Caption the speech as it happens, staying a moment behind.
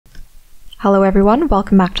Hello everyone,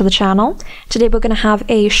 welcome back to the channel. Today we're going to have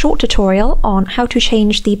a short tutorial on how to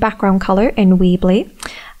change the background color in Weebly.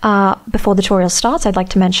 Before the tutorial starts, I'd like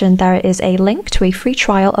to mention there is a link to a free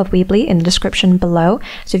trial of Weebly in the description below.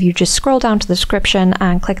 So if you just scroll down to the description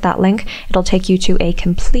and click that link, it'll take you to a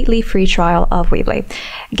completely free trial of Weebly.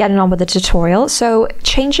 Getting on with the tutorial. So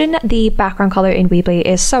changing the background color in Weebly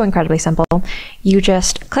is so incredibly simple. You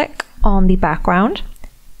just click on the background,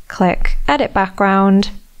 click Edit Background,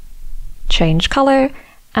 change color,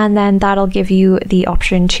 and then that'll give you the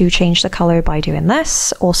option to change the color by doing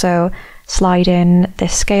this. Also slide in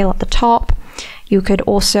this scale at the top. You could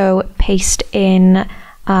also paste in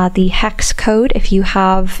the hex code if you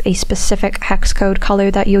have a specific hex code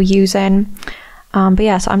color that you're using. But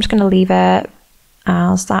yeah, so I'm just going to leave it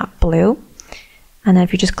as that blue. And then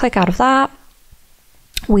if you just click out of that,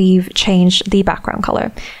 we've changed the background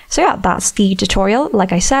color. So yeah, that's the tutorial.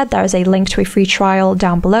 Like I said, there is a link to a free trial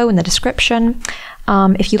down below in the description.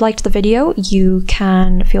 If you liked the video, you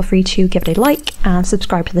can feel free to give it a like and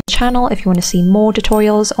subscribe to the channel if you want to see more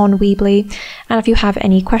tutorials on Weebly. And if you have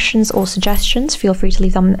any questions or suggestions, feel free to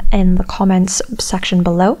leave them in the comments section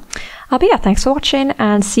below. But yeah, thanks for watching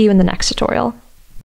and see you in the next tutorial.